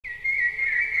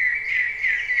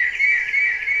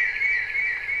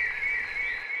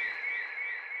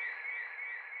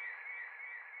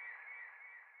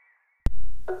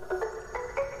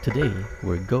Today,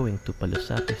 we're going to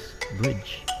Palusapis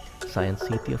Bridge, Science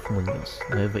City of Munoz,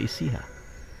 Nueva Ecija,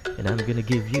 and I'm gonna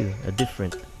give you a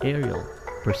different aerial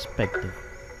perspective.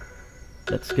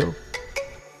 Let's go!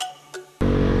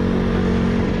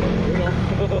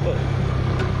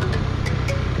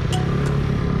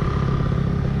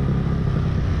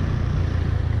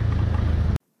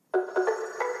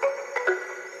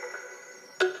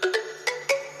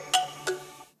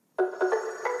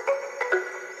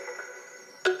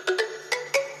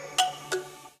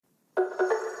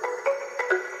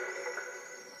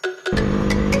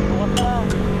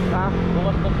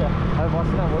 Ay,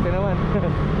 bukas na, buti naman.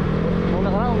 Nung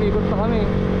nakaraan, umikot pa kami.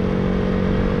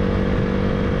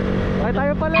 Ay,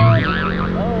 tayo pala!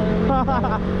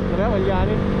 Kaya,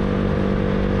 walyanin.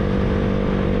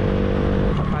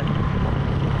 Sapan.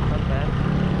 Sapan?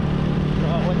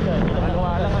 Nakakot ka.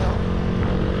 Nakagawa lang, ano?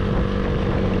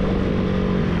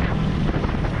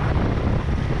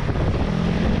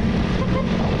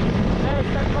 Hey,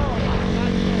 start mo!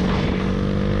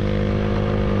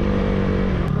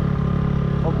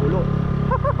 Oh, pulo.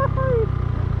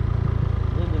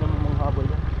 Hindi naman manghabol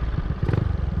yan.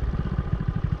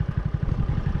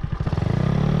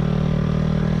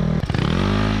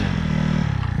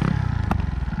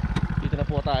 Dito na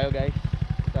po tayo, guys,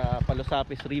 sa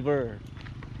Palusapis River.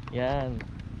 Yan.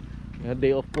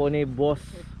 Day off po ni boss,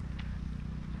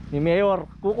 ni Mayor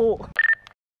Kuku.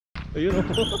 Ayun o.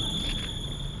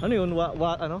 Ano yun?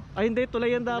 Ano? Ay, hindi.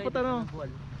 Tulay yan dapat, ano?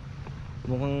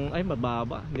 Mukhang, ay,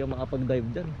 mababa. Hindi ako makapag-dive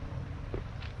dyan.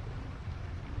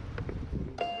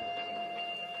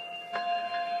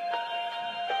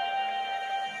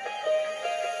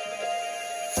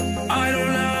 I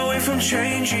don't know if I'm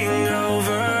changing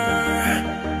over.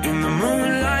 In the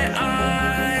moonlight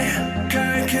I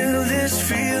can't kill this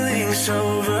feeling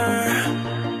sober.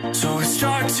 So I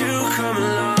start to come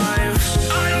alive.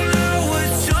 I don't know what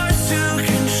starts to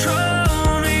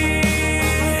control me.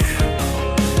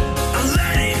 I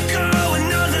let it go,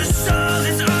 another soul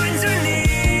that's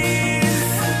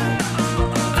underneath.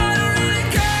 I don't really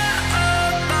care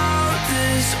about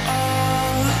this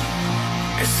all.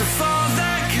 It's the fall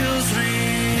that kills me.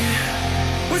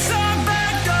 With our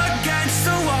back against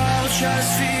the wall,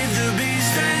 just feed the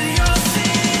beast and you'll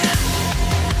see.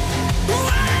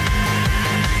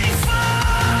 Wait for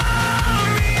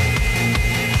me.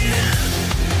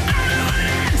 I don't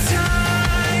wanna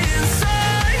die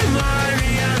inside my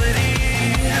reality.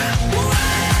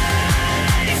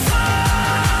 Wait for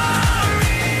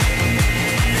me.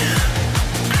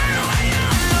 I don't want your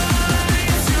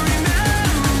mind to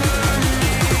remember me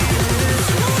this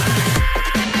way.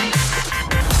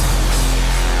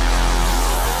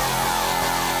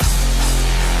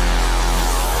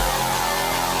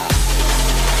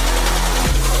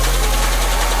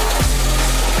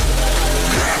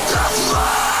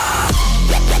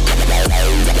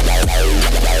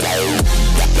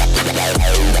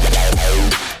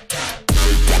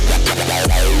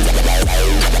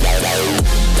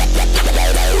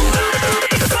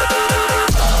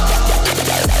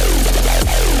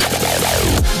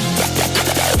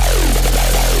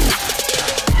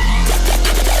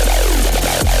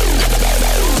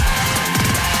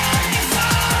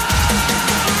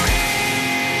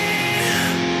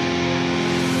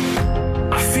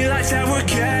 That we're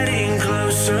getting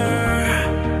closer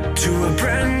to a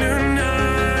brand new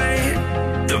night.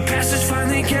 The past is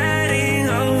finally getting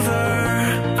over.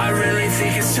 I really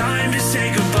think it's time to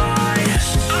say goodbye.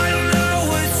 I don't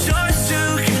know what starts to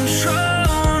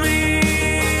control me.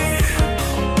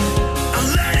 I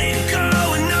let it go,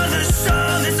 another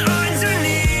soul that's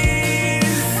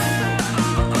underneath.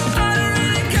 I don't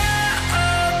really care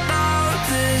about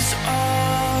this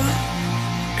all.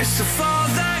 It's the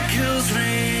fall that kills me.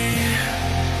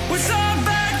 With our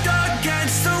back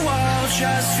against the wall,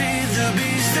 just feed the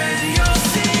beast and you'll